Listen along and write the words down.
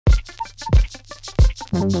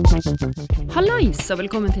Hallais og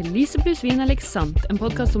velkommen til Lise pluss vin eller Sant, en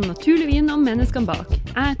podcast om naturlig vin og menneskene bak.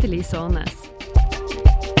 Jeg heter Lise Ånes.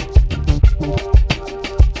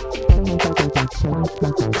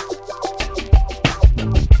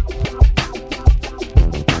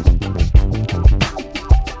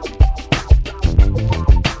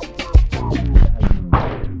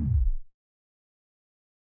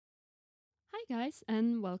 Hi guys,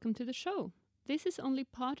 and welcome to the show. This is only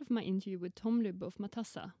part of my interview with Tom Lubbe of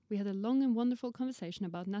Matassa. We had a long and wonderful conversation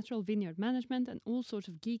about natural vineyard management and all sorts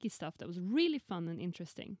of geeky stuff that was really fun and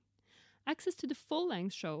interesting. Access to the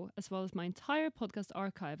full-length show, as well as my entire podcast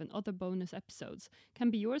archive and other bonus episodes,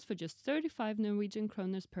 can be yours for just 35 Norwegian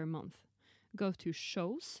kroners per month. Go to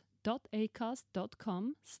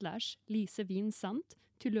shows.acast.com/lisevinsant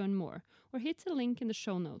to learn more, or hit the link in the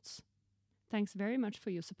show notes. Thanks very much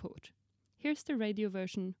for your support. Here's the radio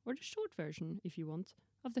version, or the short version, if you want,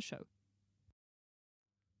 of the show.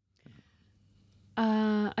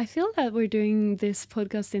 I feel that we're doing this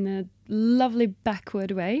podcast in a lovely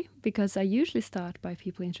backward way, because I usually start by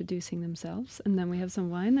people introducing themselves, and then we have some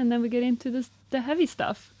wine, and then we get into the heavy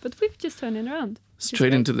stuff. But we've just turned it around.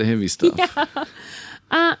 Straight into the heavy stuff. Yeah.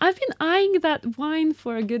 I've been eyeing that wine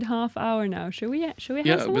for a good half hour now. Should we have some wine?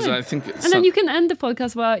 Yeah, because I think it's... And then you can end the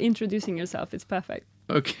podcast while introducing yourself. It's perfect.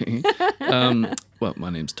 Okay. Well, my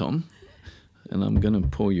name's Tom, and I'm going to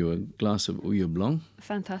pour you a glass of Ouyo Blanc.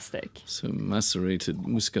 Fantastic. So macerated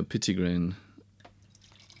Muscat Petitgrain,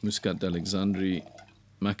 Muscat d'Alexandrie,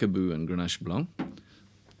 Macabou, and Grenache Blanc.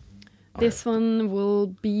 This one will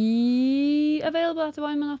be available at the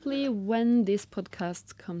Wine Monopoly when this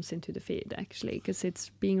podcast comes into the feed, actually, because it's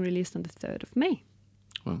being released on the 3rd of May.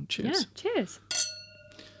 Well, cheers. Yeah, cheers.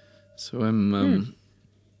 So I'm...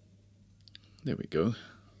 There we go.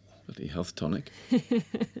 Bloody health tonic.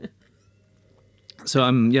 So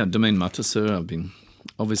I'm, Domaine Matassa. I've been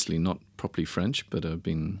obviously not properly French, but I've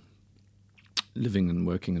been living and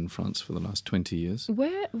working in France for the last 20 years.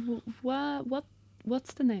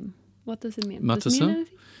 What's the name? What does it mean? Matassa? Does it mean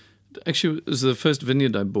anything? Actually, it was the first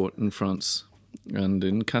vineyard I bought in France. And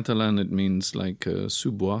in Catalan, it means like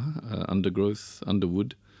sous-bois, undergrowth,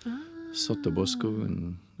 underwood. Sottobosco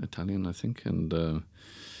in Italian, I think. And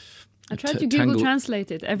I tried to Google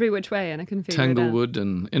translate it every which way, and I couldn't figure it out. Tanglewood,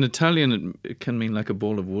 and in Italian, it can mean like a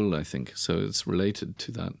ball of wool, I think. So it's related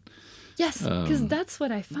to that. Yes, because that's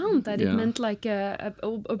what I found, that it meant like a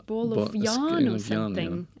ball of yarn or something.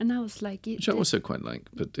 Yarn, and I was like... Which I also quite like,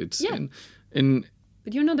 but it's... Yeah.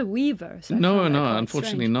 But you're not a weaver, so No,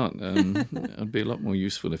 unfortunately not. I'd be a lot more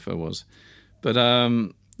useful if I was. But...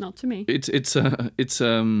 not to me. It's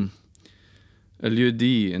a lieu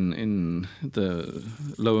dit in the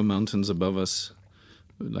lower mountains above us,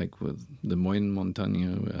 like with the Moyenne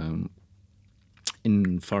Montagne,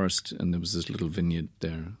 in forest, and there was this little vineyard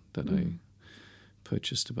there that I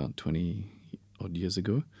purchased about 20 odd years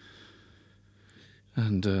ago,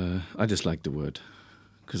 and I just liked the word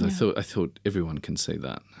because I thought everyone can say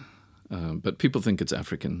that, but people think it's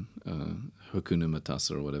African, Hakuna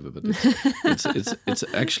Matassa or whatever, but it's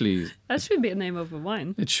actually... That should be a name of a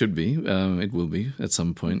wine. It should be. It will be at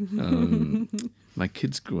some point. My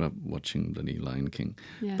kids grew up watching bloody Lion King,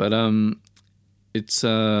 but it's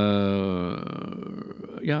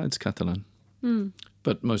it's Catalan.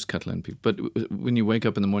 But most Catalan people. But when you wake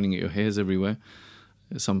up in the morning, your hair's everywhere.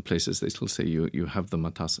 Some places they still say you have the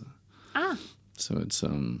Matassa. So it's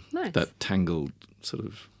nice. That tangled sort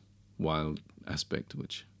of wild aspect,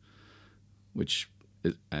 which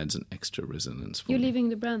it adds an extra resonance for You're me. leaving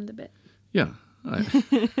the brand a bit. Yeah, I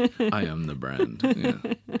am the brand. Yeah.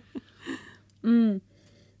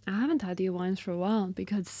 I haven't had your wines for a while,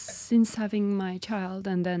 because since having my child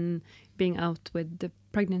and then being out with the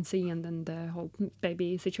pregnancy and then the whole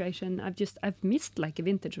baby situation, I've missed like a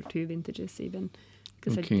vintage or two vintages even,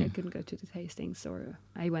 because I couldn't go to the tastings, or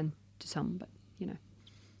I went to some, but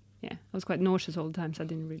I was quite nauseous all the time, so I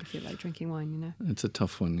didn't really feel like drinking wine, It's a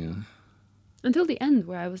tough one, yeah. Until the end,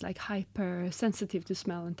 where I was like hyper sensitive to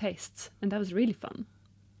smell and tastes, and that was really fun.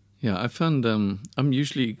 Yeah, I found I'm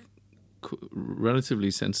usually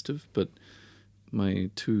relatively sensitive, but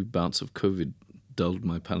my 2 bouts of COVID dulled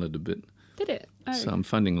my palate a bit. Did it? Oh. So I'm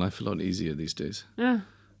finding life a lot easier these days. Yeah.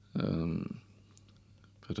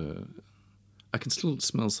 But I can still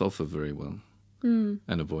smell sulfur very well and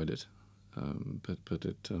avoid it. But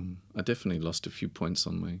it I definitely lost a few points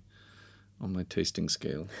on my tasting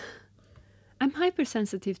scale. I'm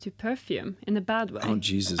hypersensitive to perfume in a bad way. Oh,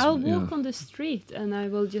 Jesus. I'll walk on the street and I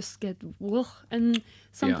will just get and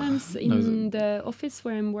sometimes in the office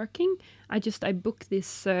where I'm working, I book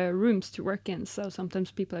these rooms to work in. So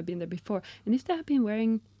sometimes people have been there before, and if they have been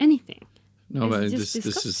wearing anything, No, but just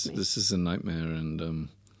disgusts me. this is a nightmare, and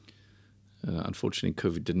unfortunately,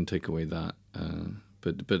 COVID didn't take away that.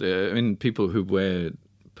 But I mean, people who wear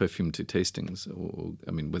perfume to tastings, or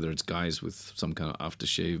I mean, whether it's guys with some kind of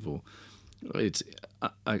aftershave, or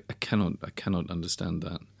I cannot understand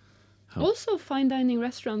that. How? Also, fine dining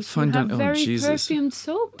restaurants Fine have din- oh, very Jesus. perfumed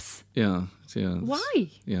soaps. Yeah. Why?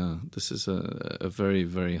 Yeah, this is a very,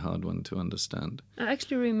 very hard one to understand. I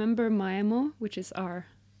actually remember Maemo, which is our...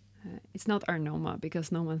 it's not our Noma,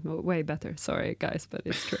 because Noma's way better. Sorry, guys, but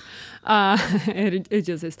it's true. It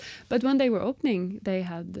just is. But when they were opening, they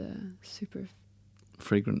had super...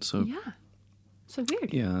 Fragrant soap. Yeah. So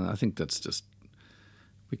weird. Yeah, I think that's just...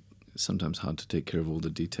 sometimes hard to take care of all the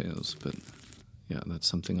details, but yeah, that's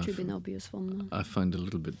something Should be an obvious one. I find a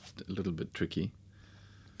little bit tricky.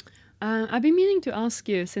 I've been meaning to ask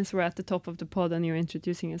you, since we're at the top of the pod and you're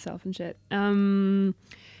introducing yourself and shit.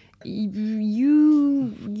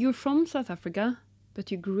 You're from South Africa,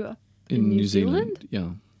 but you grew up in New Zealand? Yeah.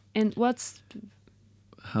 And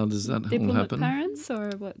how does that all diplomat happen? Parents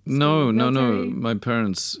or what? No. My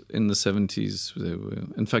parents in the 70s, they were.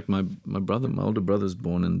 In fact, my older brother's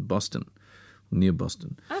born in Boston, near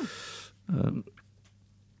Boston. Oh.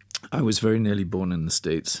 I was very nearly born in the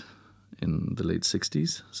States in the late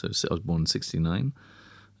 60s. So I was born in 69.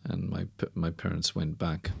 And my parents went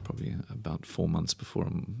back probably about 4 months before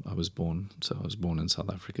I was born. So I was born in South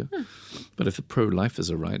Africa. But if the pro-lifers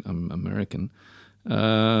are right, I'm American.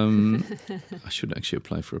 I should actually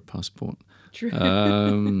apply for a passport. True.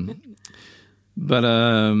 My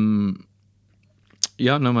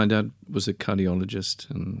dad was a cardiologist,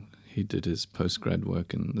 and he did his post-grad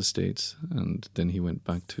work in the States, and then he went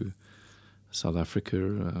back to South Africa.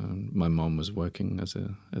 My mom was working as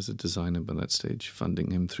a designer by that stage,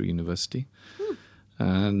 funding him through university.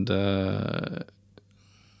 And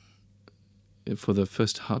for the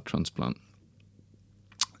first heart transplant,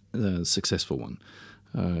 the successful one,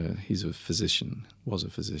 was a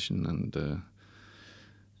physician,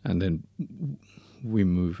 and then we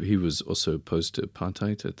moved. He was also opposed to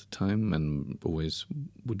apartheid at the time, and always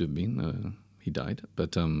would have been. He died,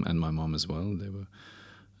 but and my mom as well.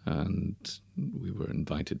 And we were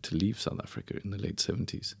invited to leave South Africa in the late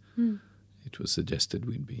 70s. It was suggested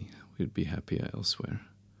we'd be happier elsewhere,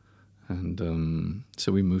 and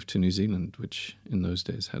so we moved to New Zealand, which in those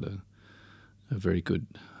days had a very good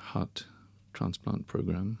heart transplant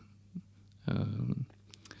program, so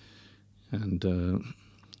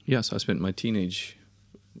I spent my teenage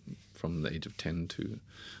from the age of 10 to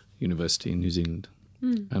university in New Zealand.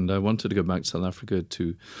 And I wanted to go back to South Africa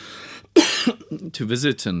to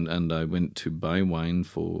visit, and I went to buy wine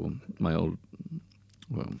for my old.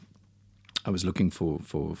 Well, I was looking for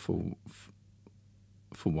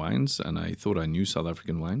wines, and I thought I knew South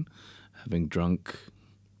African wine, having drunk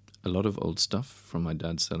a lot of old stuff from my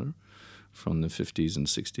dad's cellar, from the 50s and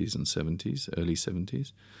 60s and 70s, early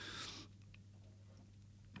 70s.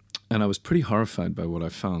 And I was pretty horrified by what I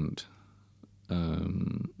found.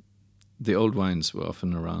 The old wines were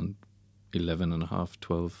often around 11.5,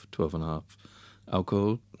 12.5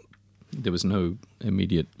 alcohol. There was no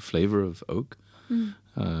immediate flavor of oak. And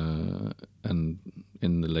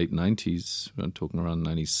in the late 90s, I'm talking around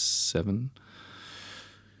 97,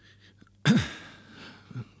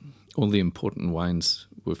 all the important wines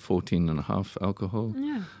were 14.5 alcohol.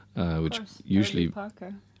 Yeah, which usually...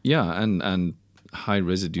 Parker. Yeah, and high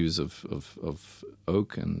residues of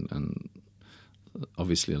oak and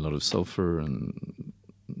obviously a lot of sulfur, and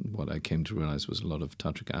what I came to realize was a lot of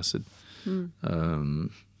tartric acid.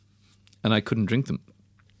 And I couldn't drink them.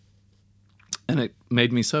 And it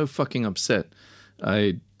made me so fucking upset,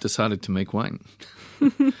 I decided to make wine.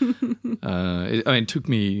 It took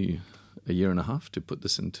me a year and a half to put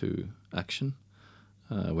this into action.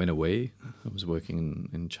 I went away. I was working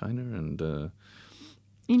in China, and...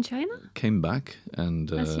 in China? Came back,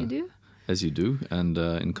 and... As you do? As you do, and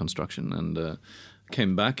in construction, and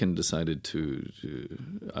came back and decided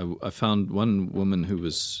I found one woman who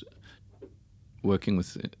was working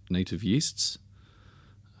with native yeasts,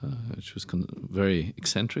 which was very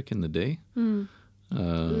eccentric in the day. A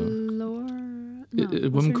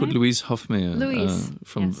woman called Louise Hofmeyer,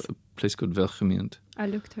 from a place called Welgemient. I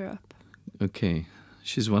looked her up. Okay.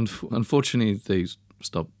 She's unfortunately, they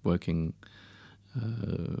stopped working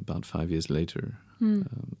about 5 years later.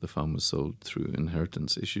 The farm was sold through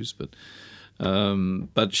inheritance issues, but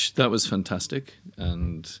that was fantastic.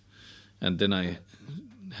 And then I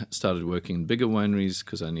started working in bigger wineries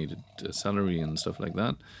because I needed a salary and stuff like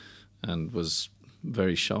that, and was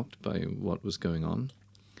very shocked by what was going on.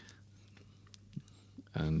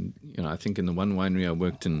 And I think in the one winery I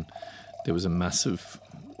worked in, there was a massive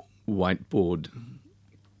whiteboard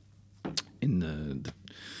in the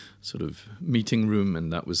sort of meeting room,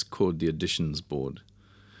 and that was called the additions board.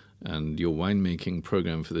 And your winemaking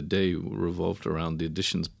program for the day revolved around the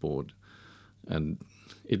additions board. And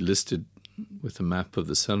it listed with a map of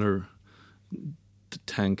the cellar, the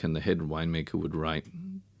tank, and the head winemaker would write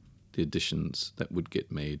the additions that would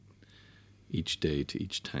get made each day to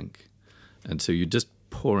each tank. And so you're just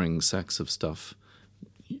pouring sacks of stuff.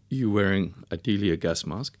 You're wearing, ideally, a gas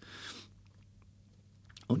mask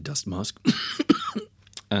or dust mask.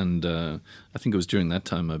 And I think it was during that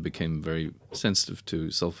time I became very sensitive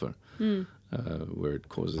to sulfur, where it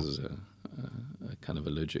causes a kind of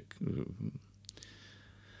allergic,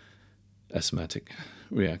 asthmatic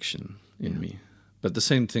reaction in me. But the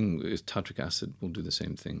same thing with tartric acid will do the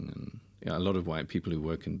same thing. And a lot of white people who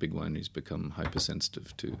work in big wineries become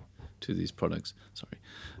hypersensitive to these products. Sorry.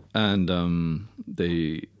 And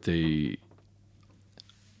they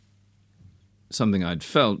something I'd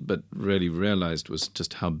felt but really realized was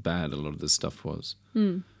just how bad a lot of this stuff was.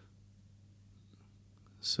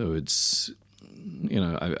 So it's,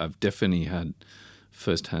 I've definitely had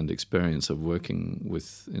first-hand experience of working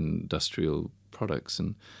with industrial products.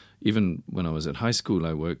 And even when I was at high school,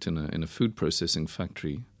 I worked in a food processing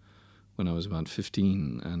factory when I was about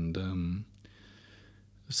 15. And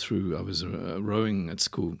I was rowing at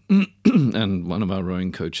school, and one of our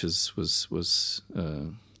rowing coaches was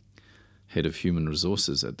head of human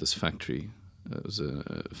resources at this factory. It was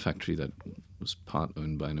a factory that was part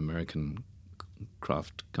owned by an American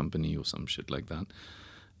craft company or some shit like that.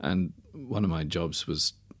 And one of my jobs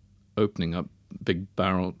was opening up big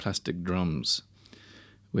barrel plastic drums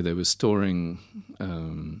where they were storing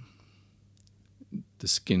the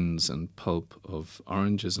skins and pulp of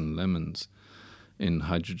oranges and lemons in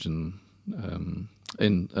hydrogen,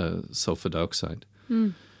 in sulfur dioxide.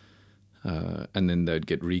 And then they'd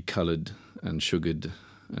get recolored and sugared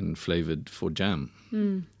and flavored for jam.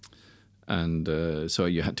 And so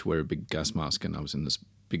you had to wear a big gas mask, and I was in this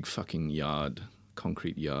big fucking yard,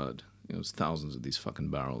 concrete yard. It was thousands of these fucking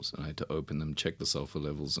barrels, and I had to open them, check the sulfur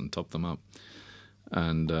levels, and top them up.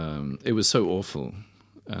 And it was so awful,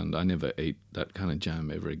 and I never ate that kind of jam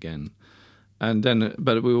ever again. And then,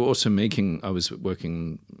 but we were also I was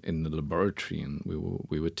working in the laboratory, and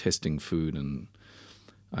we were testing food, and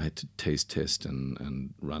I had to taste test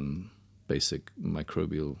and run basic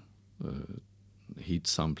microbial heat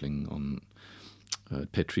sampling on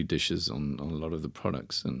Petri dishes on a lot of the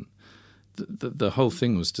products. And the whole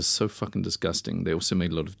thing was just so fucking disgusting. They also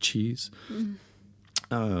made a lot of cheese.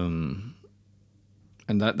 And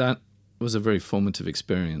that was a very formative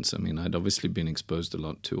experience. I mean, I'd obviously been exposed a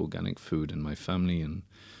lot to organic food in my family and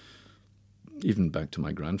even back to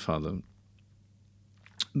my grandfather.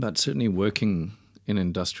 But certainly working in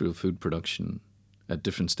industrial food production at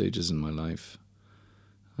different stages in my life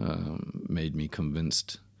made me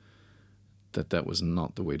convinced that was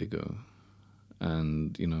not the way to go.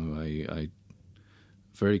 And, I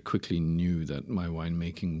very quickly knew that my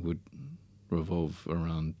winemaking would revolve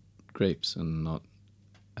around grapes and not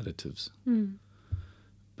additives.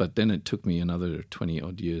 But then it took me another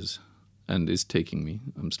 20-odd years, and is taking me.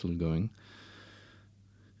 I'm still going.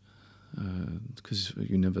 Because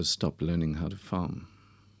you never stop learning how to farm.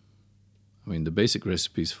 I mean, the basic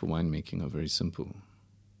recipes for winemaking are very simple.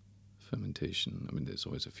 Fermentation. I mean, there's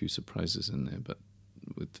always a few surprises in there, but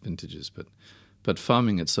with vintages. But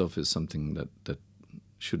farming itself is something that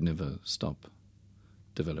should never stop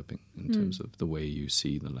developing in terms of the way you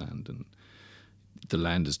see the land, and the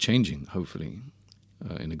land is changing, hopefully,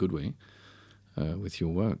 in a good way, with your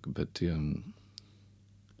work. But and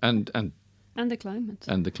the climate.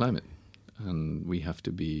 And the climate. And we have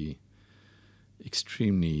to be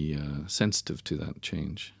extremely sensitive to that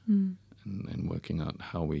change and working out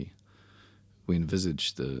how we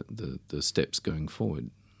envisage the steps going forward.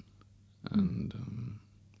 And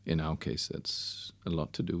in our case, that's a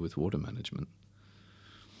lot to do with water management.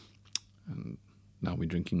 And now we're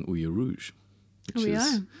drinking Ouille Rouge.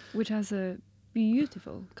 Which has a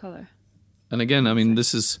beautiful color. And again, I mean,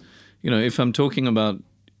 this is, if I'm talking about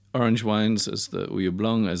orange wines as the Ouille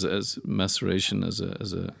Blanc, as maceration, as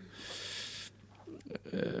a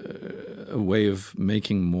way of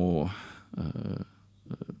making more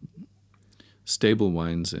stable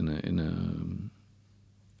wines in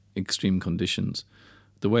extreme conditions.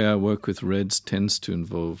 The way I work with reds tends to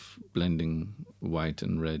involve blending white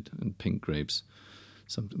and red and pink grapes.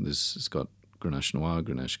 This has got Grenache Noir,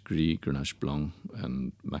 Grenache Gris, Grenache Blanc,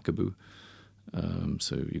 and Macabou.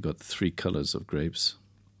 So you got 3 colors of grapes.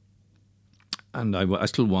 And I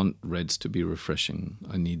still want reds to be refreshing.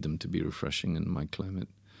 I need them to be refreshing in my climate.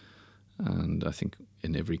 and I think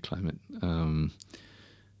in every climate.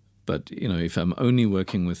 But if I'm only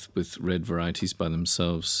working with red varieties by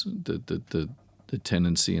themselves, the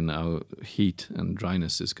tendency in our heat and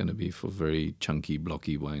dryness is going to be for very chunky,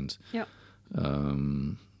 blocky wines. Yeah.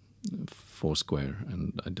 Foursquare,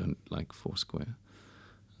 and I don't like Foursquare.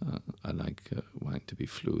 I like wine to be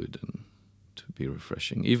fluid and to be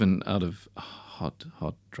refreshing, even out of hot,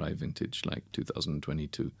 dry vintage like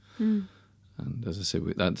 2022. And as I say,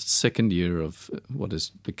 that second year of what is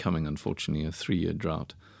becoming, unfortunately, a 3-year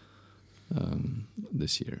drought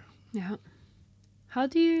this year. Yeah. How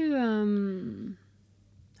do you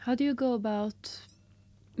go about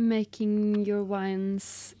making your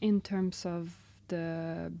wines in terms of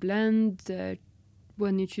the blend,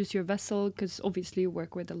 when you choose your vessel? Because obviously you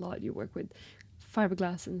work with a lot. You work with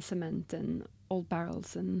fiberglass and cement and old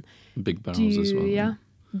barrels and big barrels as well. Yeah.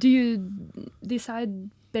 Do you decide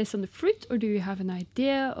based on the fruit, or do you have an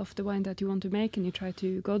idea of the wine that you want to make and you try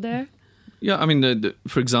to go there? Yeah, I mean,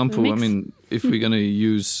 for example, if we're going to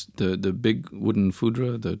use the big wooden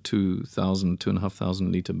foudre, the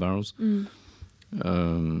 2,500 liter barrels,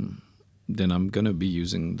 then I'm going to be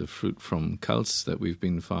using the fruit from Kals that we've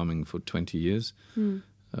been farming for 20 years.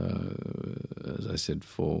 As I said,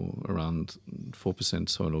 for around 4%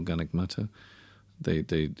 soil organic matter.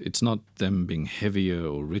 It's not them being heavier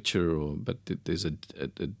or richer, but there's a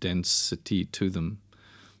density to them.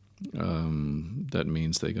 That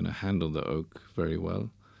means they're going to handle the oak very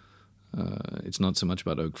well. It's not so much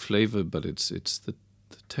about oak flavor, but it's the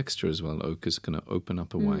texture as well. Oak is going to open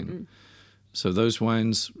up a wine. So those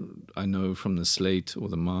wines, I know from the slate or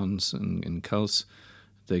the Mans in Kals,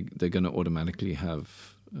 they're going to automatically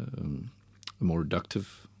have a more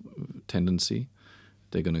reductive tendency.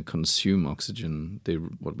 They're going to consume oxygen.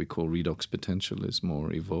 What we call redox potential is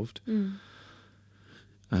more evolved. And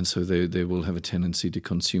so they will have a tendency to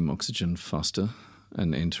consume oxygen faster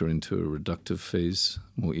and enter into a reductive phase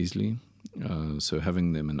more easily. So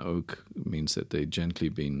having them in oak means that they're gently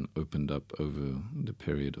being opened up over the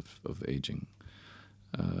period of aging.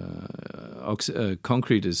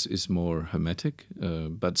 Concrete is more hermetic,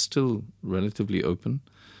 but still relatively open.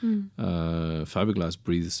 Fiberglass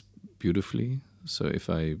breathes beautifully. So if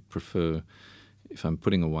I'm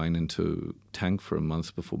putting a wine into tank for a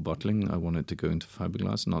month before bottling, I want it to go into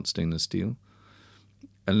fiberglass, not stainless steel.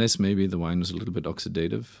 Unless maybe the wine is a little bit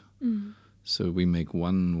oxidative. So we make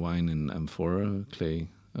one wine in amphora clay,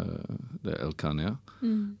 the El Carner.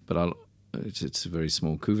 But it's a very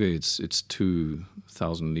small cuvée. It's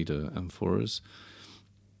 2,000 liter amphoras.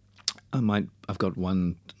 I've got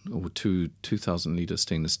 1 or 2 2,000 liter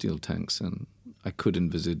stainless steel tanks, and I could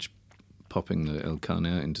envisage popping the El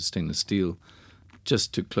Carner into stainless steel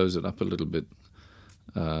just to close it up a little bit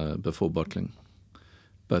before bottling.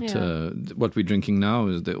 But what we're drinking now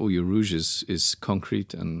is the Oeil Rouge is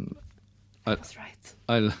concrete, and that's right.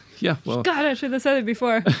 Well, God, I should have said it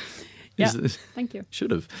before. Thank you.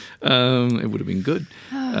 Should have. It would have been good.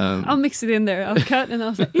 I'll mix it in there. I'll cut and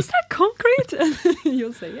I'll say, "Is that concrete?" And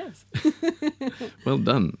you'll say yes. Well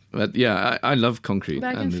done. But yeah, I love concrete.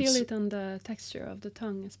 But I can feel it on the texture of the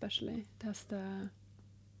tongue, especially. It has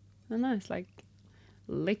nice, like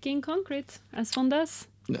licking concrete, as one does.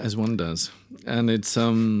 As one does, and it's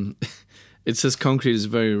it says concrete is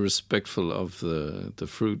very respectful of the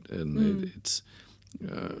fruit, and it's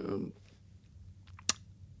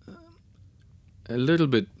a little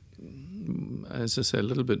bit, as I say, a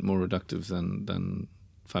little bit more reductive than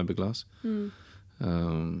fiberglass.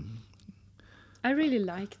 I really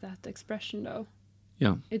like that expression, though.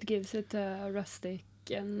 Yeah, it gives it a rustic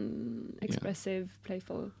and expressive,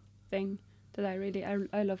 playful thing that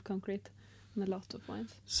I love concrete. And a lot of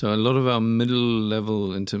wines. So a lot of our middle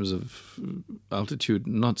level in terms of altitude,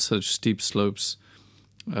 not such steep slopes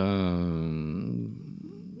in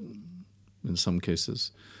some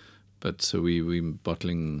cases. But so we're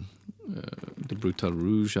bottling the Brutal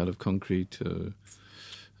Rouge out of concrete.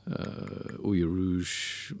 Oeil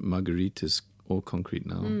Rouge, Marguerite is all concrete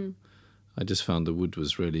now. I just found the wood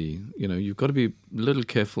was really, you've got to be a little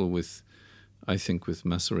careful with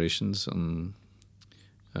macerations on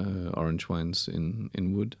orange wines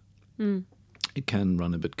in wood. It can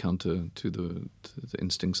run a bit counter to the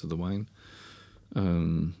instincts of the wine.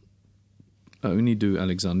 I only do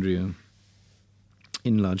Alexandria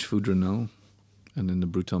in large foudre now, and in the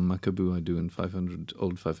Brutal Macabou I do in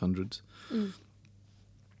old 500s.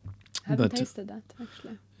 Haven't tasted that,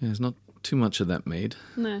 actually. Yeah, there's not too much of that made.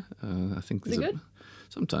 No. I think is it good?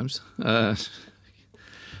 Sometimes.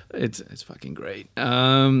 It's fucking great.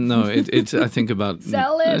 No, it's I think about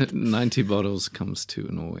 90 bottles comes to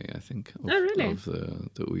Norway. I think. Really? Of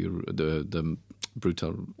the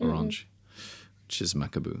Brutal Orange. which is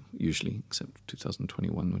Macabou usually, except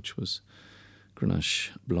 2021, which was Grenache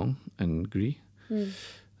Blanc and Gris.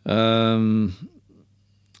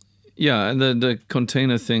 Yeah, and the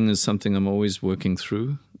container thing is something I'm always working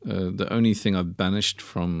through. The only thing I've banished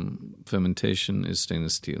from fermentation is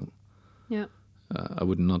stainless steel. Yeah. I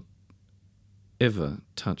would not ever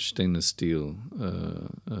touch stainless steel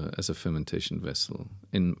as a fermentation vessel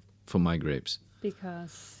for my grapes.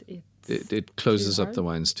 Because it closes up the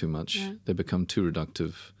wines too much. Yeah. They become too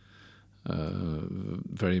reductive,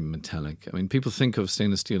 very metallic. I mean, people think of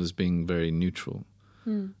stainless steel as being very neutral.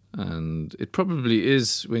 And it probably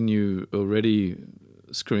is when you already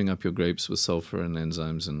screwing up your grapes with sulfur and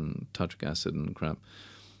enzymes and tartric acid and crap.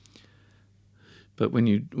 But when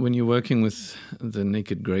you're working with the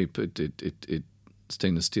naked grape, it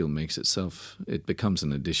stainless steel makes itself. It becomes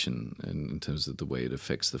an addition in terms of the way it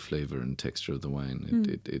affects the flavor and texture of the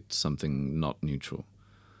wine. It's something not neutral.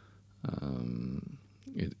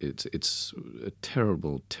 It's a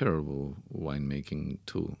terrible, terrible winemaking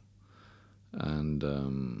tool, and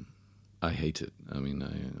I hate it. I mean,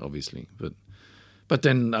 obviously, but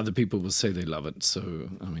then other people will say they love it. So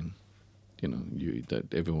I mean,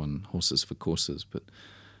 that everyone horses for courses, but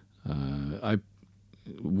I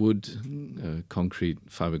wood, concrete,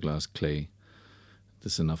 fiberglass, clay.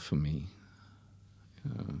 That's enough for me.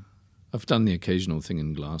 I've done the occasional thing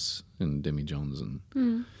in glass, in demijohns,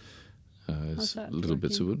 and little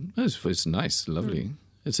bits of wood. It's nice, lovely.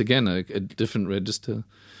 It's again a different register.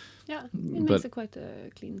 Yeah, it makes it quite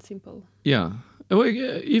clean, simple. Yeah, well,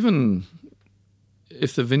 even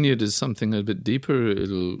if the vineyard is something a bit deeper,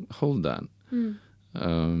 it'll hold that. But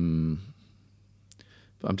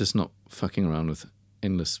I'm just not fucking around with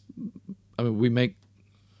endless. I mean, we make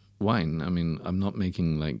wine. I mean, I'm not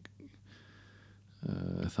making like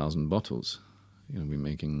 1,000 bottles. We're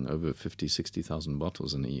making over 50, 60,000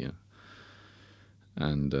 bottles in a year.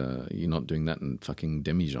 And you're not doing that in fucking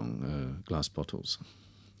demijohn glass bottles.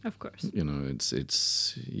 Of course.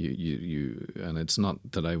 It's you, and it's not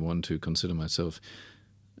that I want to consider myself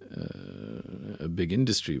a big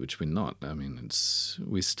industry, which we're not. I mean,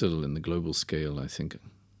 we're still in the global scale. I think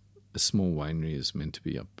a small winery is meant to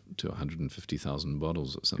be up to 150,000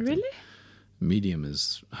 bottles or something. Really? Medium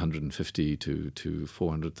is 150 to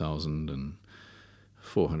 400,000, and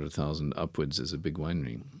 400,000 upwards is a big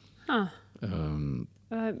winery. Huh.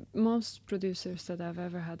 Most producers that I've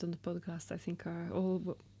ever had on the podcast, I think, are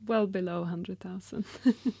all well below 100,000.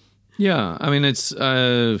 Yeah, I mean, it's.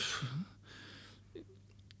 I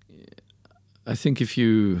think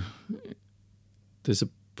there's a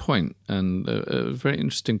point, and a very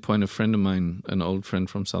interesting point. A friend of mine, an old friend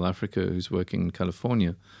from South Africa, who's working in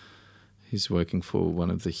California. He's working for one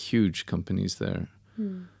of the huge companies there,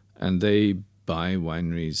 and they buy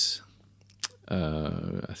wineries.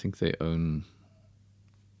 I think they own.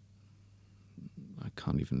 I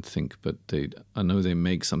can't even think, but I know they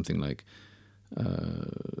make something like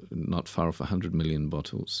not far off 100 million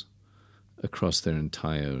bottles across their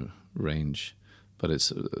entire range, but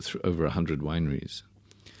it's over 100 wineries.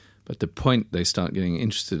 But the point they start getting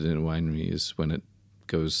interested in a winery is when it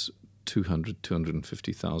goes 200,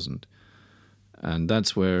 250,000. And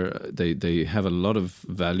that's where they have a lot of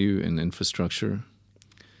value in infrastructure,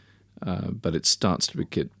 but it starts to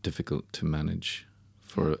get difficult to manage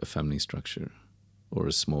for a family structure or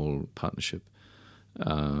a small partnership.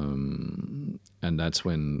 And that's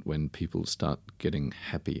when people start getting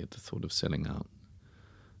happy at the thought of selling out.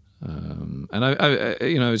 And I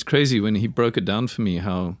it's crazy when he broke it down for me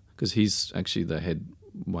because he's actually the head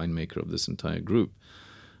winemaker of this entire group.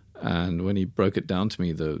 And when he broke it down to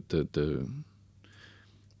me, the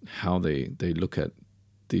how they look at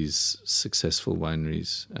these successful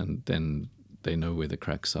wineries, and then they know where the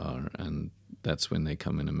cracks are, and that's when they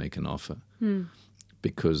come in and make an offer.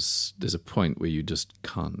 Because there's a point where you just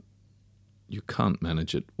can't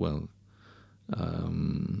manage it well.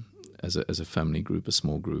 As a family group, a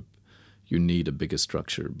small group, you need a bigger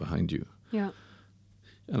structure behind you. Yeah.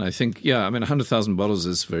 And I think, 100,000 bottles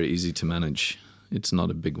is very easy to manage. It's not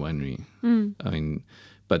a big winery. I mean,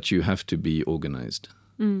 but you have to be organized.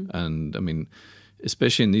 And I mean,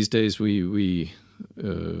 especially in these days, we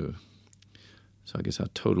so I guess our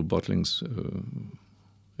total bottling's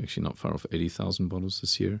actually not far off 80,000 bottles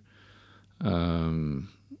this year. And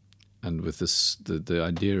with this, the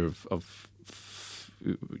idea of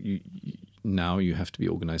now you have to be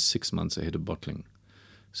organized 6 months ahead of bottling.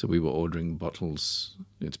 So we were ordering bottles.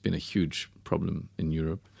 It's been a huge problem in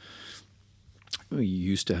Europe. We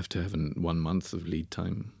used to have 1 month of lead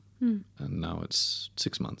time, and now it's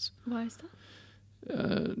 6 months. Why is that?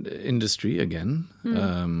 Industry again.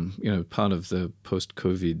 Part of the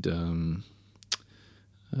post-COVID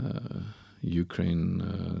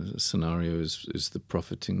Ukraine scenario is the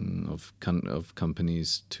profiting of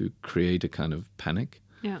companies to create a kind of panic.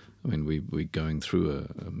 Yeah. I mean, we're going through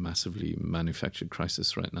a massively manufactured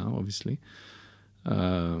crisis right now, obviously.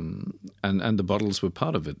 And the bottles were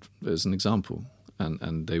part of it, as an example.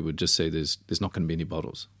 And they would just say there's not going to be any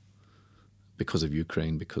bottles because of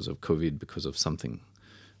Ukraine, because of COVID, because of something.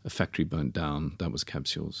 A factory burnt down, that was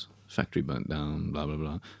capsules. Factory burnt down, blah, blah,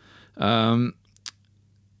 blah.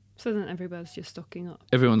 So then everybody's just stocking up.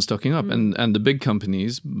 Everyone's stocking up, and the big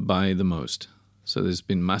companies buy the most. So there's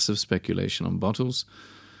been massive speculation on bottles.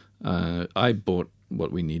 I bought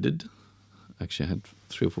what we needed. Actually, I had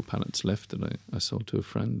 3 or 4 pallets left that I sold to a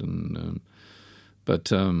friend, and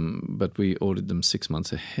but we ordered them 6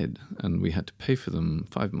 months ahead, and we had to pay for them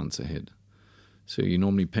 5 months ahead. So you're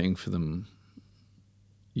normally paying for them.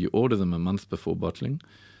 You order them a month before bottling.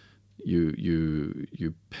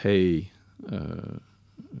 You pay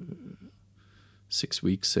 6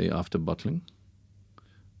 weeks, say, after bottling.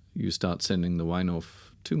 You start sending the wine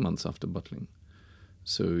off 2 months after bottling.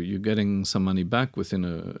 So you're getting some money back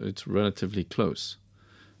it's relatively close,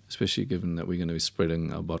 especially given that we're going to be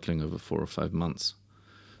spreading our bottling over 4 or 5 months.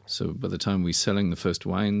 So by the time we're selling the first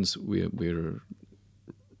wines, we're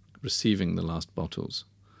receiving the last bottles.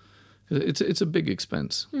 It's a big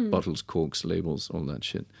expense. Bottles, corks, labels, all that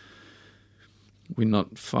shit. We're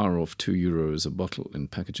not far off €2 a bottle in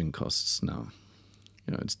packaging costs now.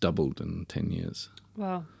 It's doubled in 10 years.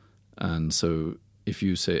 Wow. And so if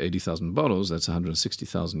you say 80,000 bottles, that's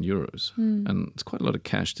 160,000 euros. And it's quite a lot of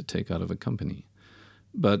cash to take out of a company.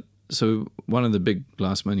 But so one of the big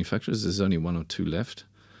glass manufacturers, there's only 1 or 2 left,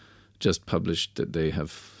 just published that they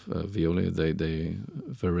have Veolia,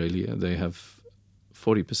 Veralia, they have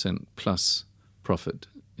 40% plus profit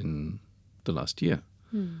in the last year.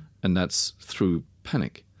 And that's through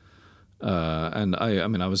panic. And I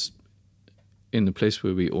mean, I was in the place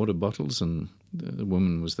where we order bottles, and the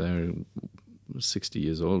woman was there, 60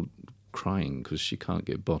 years old, crying because she can't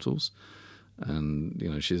get bottles. And,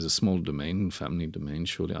 she has a small domain, family domain,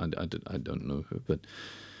 surely. I don't know her, but,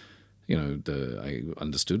 I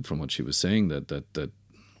understood from what she was saying that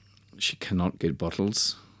she cannot get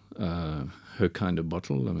bottles, her kind of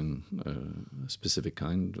bottle, I mean, a specific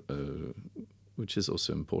kind, which is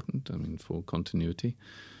also important, I mean, for continuity.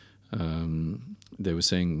 They were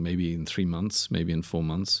saying maybe in 3 months, maybe in 4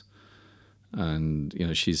 months. And,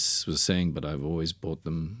 she was saying, but I've always bought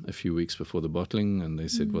them a few weeks before the bottling. And they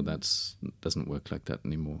said, well, doesn't work like that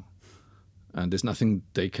anymore. And there's nothing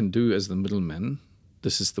they can do as the middlemen.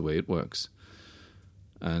 This is the way it works.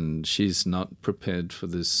 And she's not prepared for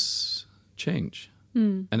this change.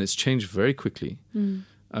 And it's changed very quickly.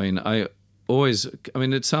 I mean,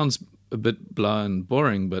 it sounds a bit blah and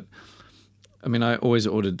boring, but I mean, I always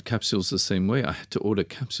ordered capsules the same way. I had to order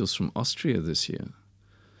capsules from Austria this year.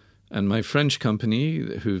 And my French company,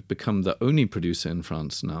 who've become the only producer in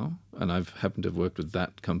France now, and I've happened to have worked with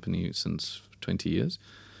that company since 20 years,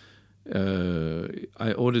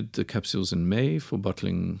 I ordered the capsules in May for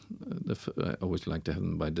bottling. I always like to have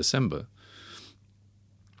them by December.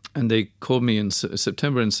 And they called me in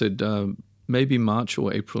September and said, maybe March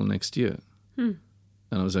or April next year. And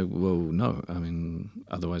I was like, well, no. I mean,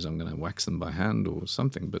 otherwise I'm going to wax them by hand or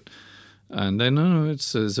something. And then, no,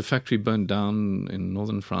 there's a factory burned down in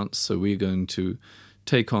northern France, so we're going to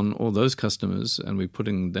take on all those customers, and we're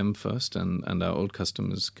putting them first, and our old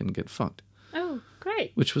customers can get fucked. Oh,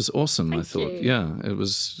 great. Which was awesome, I thought. You. Yeah, it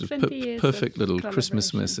was a perfect little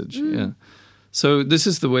Christmas message. Yeah. So this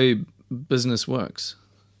is the way business works,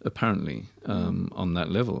 apparently, on that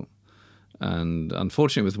level. And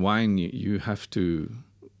unfortunately, with wine, you have to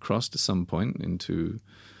cross to some point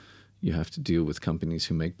you have to deal with companies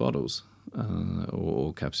who make bottles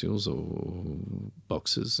or capsules or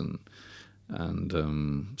boxes, and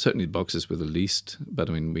certainly boxes were the least. But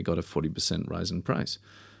I mean, we got a 40% rise in price,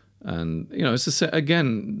 and it's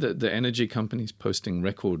again the energy companies posting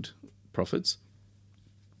record profits.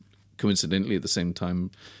 Coincidentally, at the same time,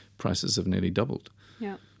 prices have nearly doubled.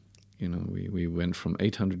 Yeah. We went from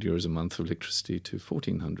 €800 a month for electricity to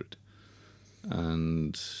 1,400,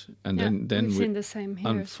 and then we've seen the same here.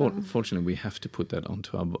 Unfortunately, we have to put that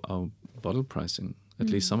onto our bottle pricing, at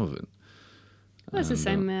least some of it. Well, it's the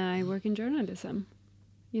same. I work in journalism.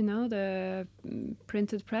 The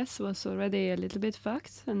printed press was already a little bit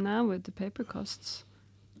fucked, and now with the paper costs,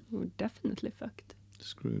 we're definitely fucked.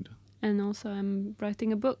 Screwed. And also, I'm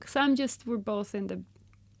writing a book, so we're both in the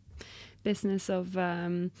business of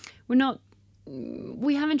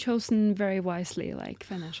we haven't chosen very wisely, like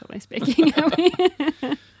financially speaking, have we?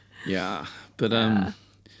 Yeah, but I'm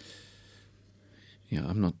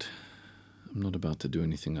I'm not about to do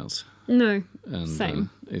anything else. No, And same.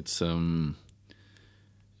 it's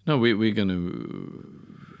no, we're going to.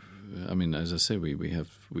 I mean, as I say, we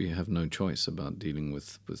have no choice about dealing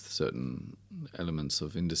with certain elements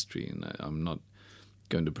of industry, and I'm not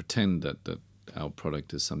going to pretend that our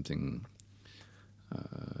product is something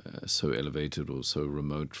so elevated or so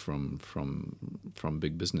remote from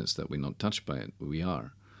big business that we're not touched by it. We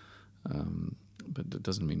are, but that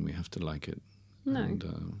doesn't mean we have to like it. No, And,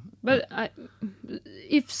 but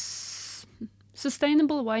if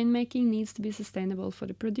sustainable winemaking needs to be sustainable for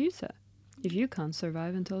the producer. If you can't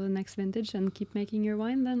survive until the next vintage and keep making your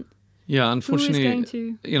wine, then yeah, unfortunately, who is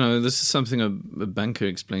going to... this is something a banker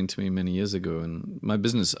explained to me many years ago. And my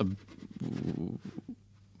business,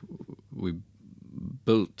 we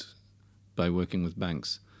built by working with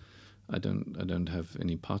banks. I don't have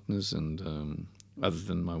any partners, and other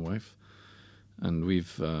than my wife, and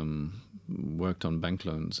we've worked on bank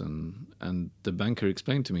loans. And the banker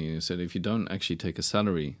explained to me, he said, if you don't actually take a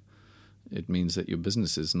salary, it means that your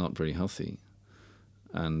business is not very healthy.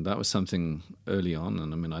 And that was something early on.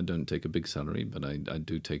 And I mean, I don't take a big salary, but I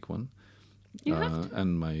do take one. You have to.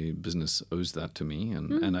 And my business owes that to me,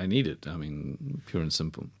 and I need it. I mean, pure and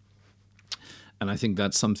simple. And I think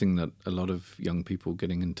that's something that a lot of young people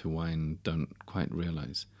getting into wine don't quite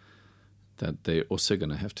realize, that they're also going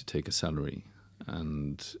to have to take a salary.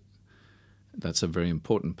 And that's a very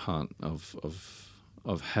important part of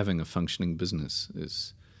having a functioning business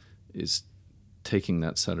is taking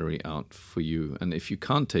that salary out for you. And if you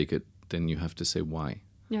can't take it, then you have to say why.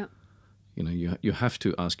 Yeah. You have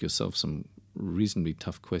to ask yourself some reasonably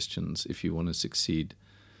tough questions if you want to succeed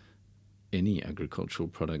any agricultural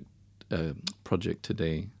project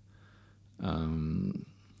today.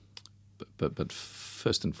 But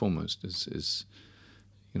first and foremost is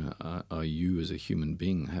are you as a human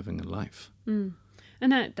being having a life? And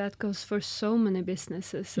that goes for so many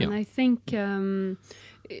businesses. And Yeah. I think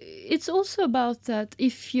it's also about that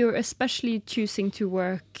if you're especially choosing to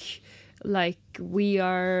work like we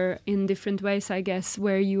are in different ways, I guess,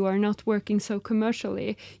 where you are not working so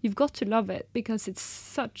commercially, you've got to love it, because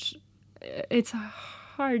it's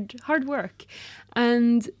hard work.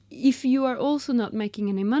 And if you are also not making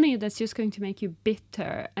any money, that's just going to make you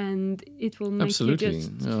bitter, and it will make Absolutely. you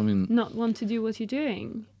just not want to do what you're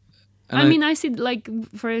doing. I see, like,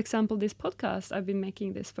 for example, this podcast, I've been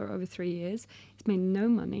making this for over 3 years. It's made no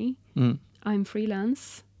money. I'm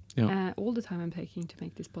freelance. Yeah. All the time I'm taking to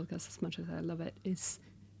make this podcast, as much as I love it, is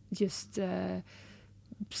just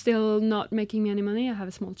still not making me any money. I have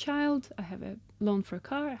a small child. I have a loan for a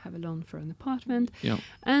car. I have a loan for an apartment. Yeah.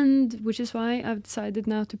 And which is why I've decided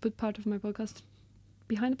now to put part of my podcast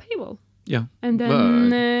behind a paywall. Yeah. And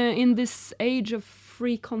then in this age of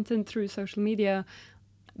free content through social media,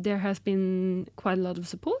 there has been quite a lot of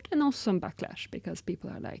support and also some backlash, because people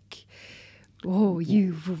are like, oh,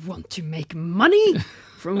 you want to make money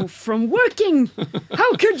from working?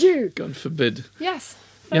 How could you? God forbid. Yes.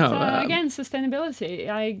 But again, sustainability.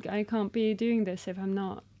 I can't be doing this if I'm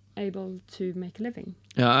not able to make a living.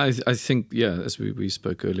 Yeah, I think, as we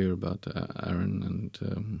spoke earlier about Aaron,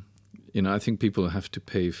 and I think people have to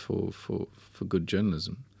pay for good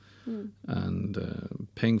journalism. And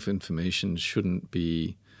paying for information shouldn't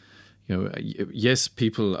be, yes,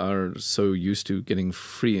 people are so used to getting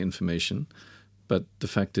free information, but the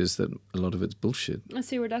fact is that a lot of it's bullshit. I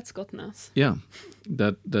see where that's gotten us. Yeah,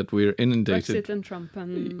 that we're inundated. Brexit and Trump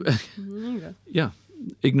and... Yeah,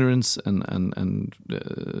 ignorance and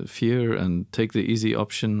fear, and take the easy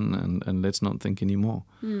option, and let's not think anymore.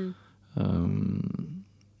 And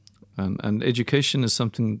education is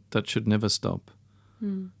something that should never stop.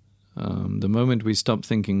 The moment we stop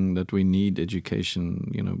thinking that we need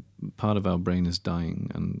education, part of our brain is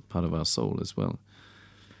dying, and part of our soul as well.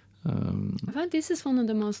 I find this is one of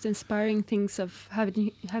the most inspiring things of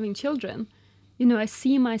having children. I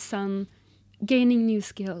see my son gaining new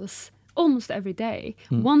skills almost every day,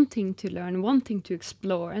 wanting to learn, wanting to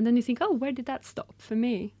explore, and then you think, oh, where did that stop for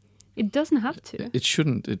me? It doesn't have to. It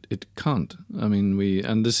shouldn't. It can't. I mean,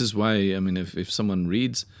 and this is why, if someone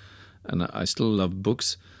reads, and I still love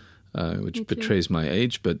books, which betrays my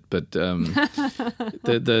age, but So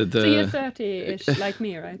you're 30-ish, like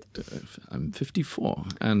me, right? I'm 54,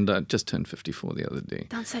 and I just turned 54 the other day.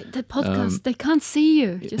 Don't say the podcast. They can't see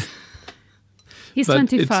you. Just he's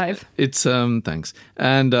 25. It's thanks,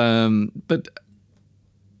 and but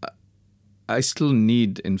I still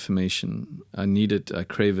need information. I need it. I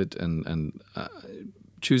crave it, and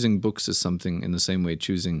choosing books is something in the same way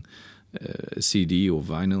choosing a CD or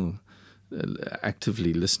vinyl.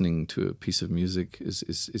 Actively listening to a piece of music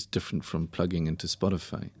is different from plugging into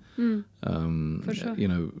Spotify. For sure. You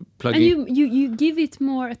know, plugging. And you give it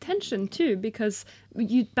more attention too, because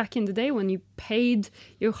you back in the day when you paid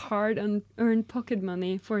your hard-earned pocket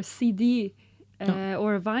money for a CD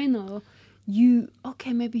or a vinyl,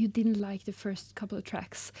 maybe you didn't like the first couple of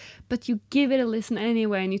tracks, but you give it a listen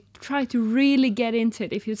anyway, and you try to really get into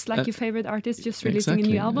it. If it's like your favorite artist just releasing a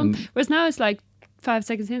new album, whereas now it's like 5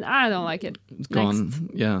 seconds in, I don't like it. It's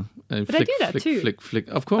gone. Yeah. But I do that too. Flick.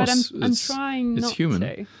 Of course, but I'm trying not human.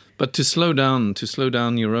 to. But to slow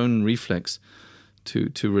down your own reflex,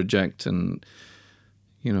 to reject, and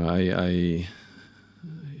you know,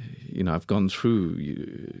 I've gone through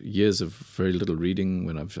years of very little reading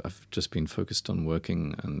when I've just been focused on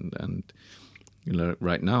working, and you know,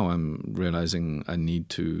 right now I'm realizing I need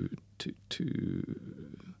to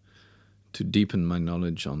deepen my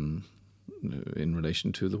knowledge on in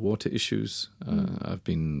relation to the water issues. I've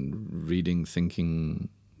been reading, thinking,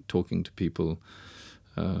 talking to people,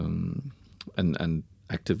 and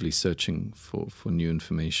actively searching for new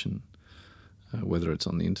information, whether it's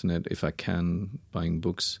on the internet, if I can, buying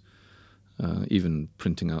books, even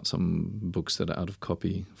printing out some books that are out of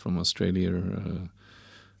copy from Australia.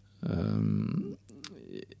 You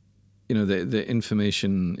know, the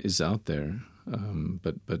information is out there,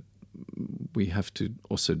 but we have to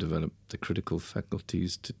also develop the critical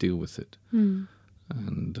faculties to deal with it,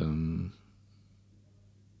 and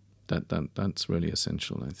that's really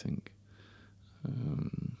essential, I think.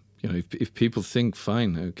 You know, if people think,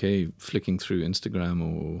 fine, okay, flicking through Instagram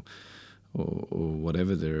or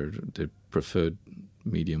whatever their preferred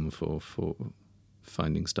medium for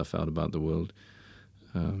finding stuff out about the world,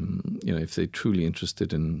 you know, if they're truly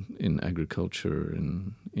interested in agriculture,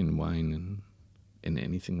 in wine, and in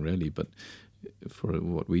anything really, but for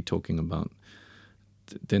what we're talking about,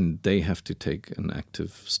 then they have to take an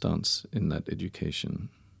active stance in that education.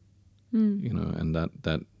 You know, and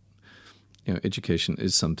that you know, education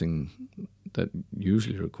is something that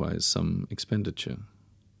usually requires some expenditure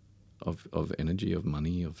of energy, of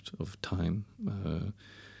money, of time.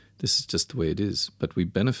 This is just the way it is, but we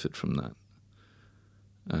benefit from that.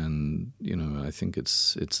 And you know, I think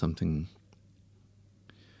it's something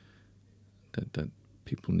that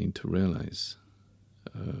people need to realize,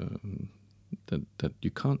 that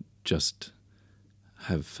you can't just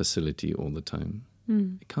have facility all the time.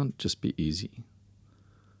 It can't just be easy.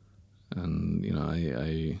 And you know,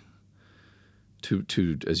 I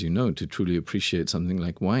to as you know, to truly appreciate something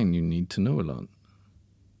like wine, you need to know a lot.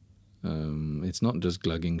 It's not just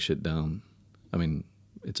glugging shit down. I mean,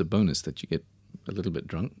 it's a bonus that you get a little bit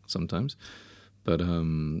drunk sometimes, but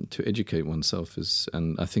to educate oneself is,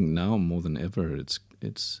 and I think now more than ever, it's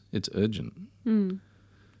urgent,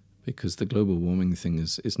 because the global warming thing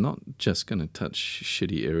is not just going to touch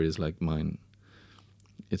shitty areas like mine.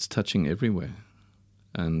 It's touching everywhere.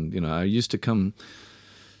 And you know, I used to come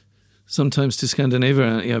sometimes to Scandinavia,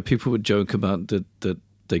 and you know, people would joke about that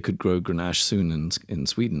they could grow Grenache soon in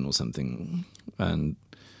Sweden or something, and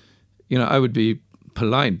you know, I would be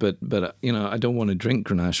polite, but you know, I don't want to drink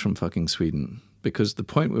Grenache from fucking Sweden, because the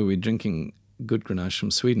point where we're drinking good Grenache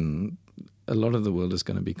from Sweden, a lot of the world is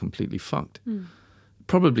going to be completely fucked.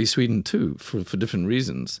 Probably Sweden too, for different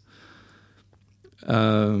reasons.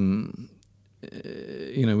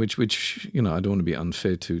 You know, which you know, I don't want to be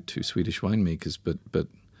unfair to Swedish winemakers, but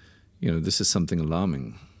you know, this is something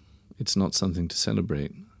alarming. It's not something to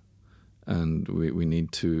celebrate, and we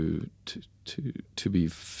need to be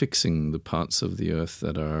fixing the parts of the earth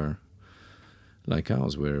that are like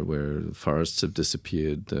ours, where forests have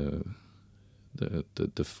disappeared, the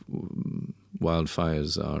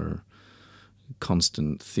wildfires are a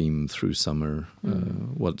constant theme through summer.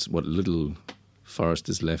 What little forest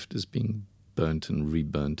is left is being burnt and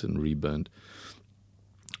reburnt and reburnt.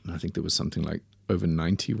 And I think there was something like over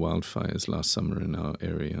 90 wildfires last summer in our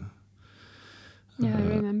area. Yeah, I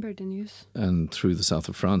remember the news. And through the south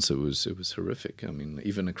of France, it was horrific. I mean,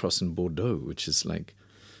 even across in Bordeaux, which is like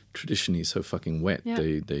traditionally so fucking wet,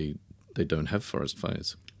 they don't have forest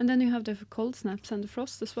fires. And then you have the cold snaps and the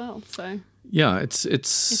frost as well. So yeah, it's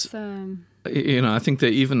you know, I think they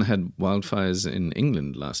even had wildfires in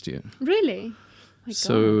England last year. Really? My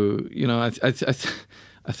so God. You know, I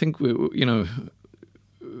think we, you know,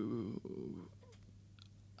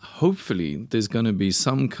 hopefully there's going to be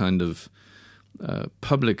some kind of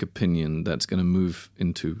public opinion that's going to move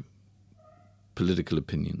into political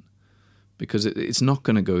opinion, because it's not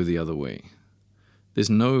going to go the other way. There's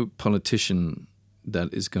no politician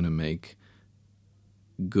that is going to make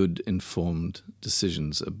good, informed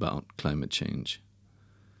decisions about climate change.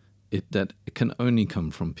 It can only come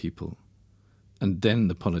from people, and then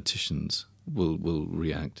the politicians will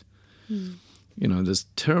react. You know, this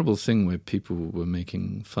terrible thing where people were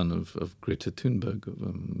making fun of Greta Thunberg,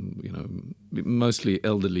 you know, mostly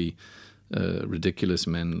elderly, ridiculous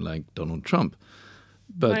men like Donald Trump.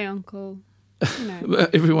 But my uncle. No.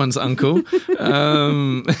 Everyone's uncle.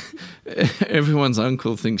 Everyone's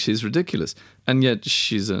uncle thinks she's ridiculous. And yet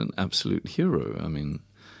she's an absolute hero. I mean,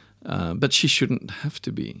 but she shouldn't have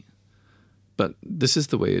to be. But this is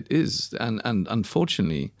the way it is. And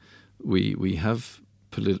unfortunately, we have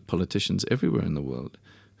politicians everywhere in the world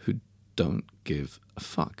who don't give a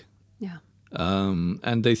fuck. Yeah.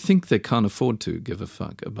 And they think they can't afford to give a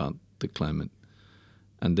fuck about the climate.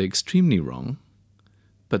 And they're extremely wrong.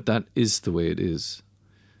 But that is the way it is.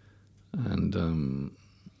 And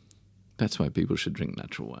that's why people should drink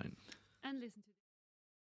natural wine. And listen to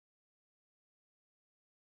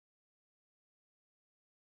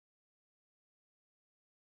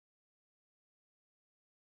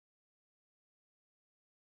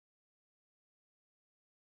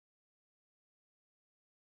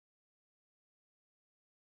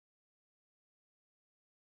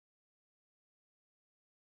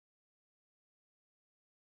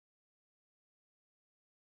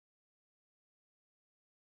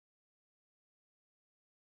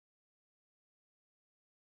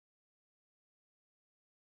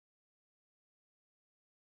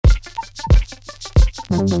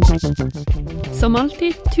Som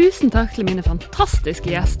alltid, tusen takk til mine fantastiske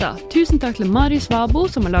gjester. Tusen takk til Marius Vabo,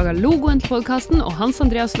 som har laget logoen til podcasten, og Hans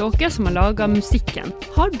Andreas Låke, som har laget musikken.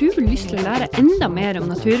 Har du lyst til å lære enda mer om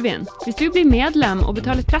naturvin? Hvis du blir medlem og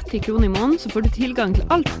betaler 30 kroner i måneden, så får du tilgang til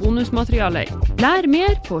alt bonusmateriale. Lær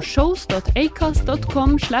mer på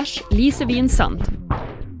shows.acast.com/lisevinsant.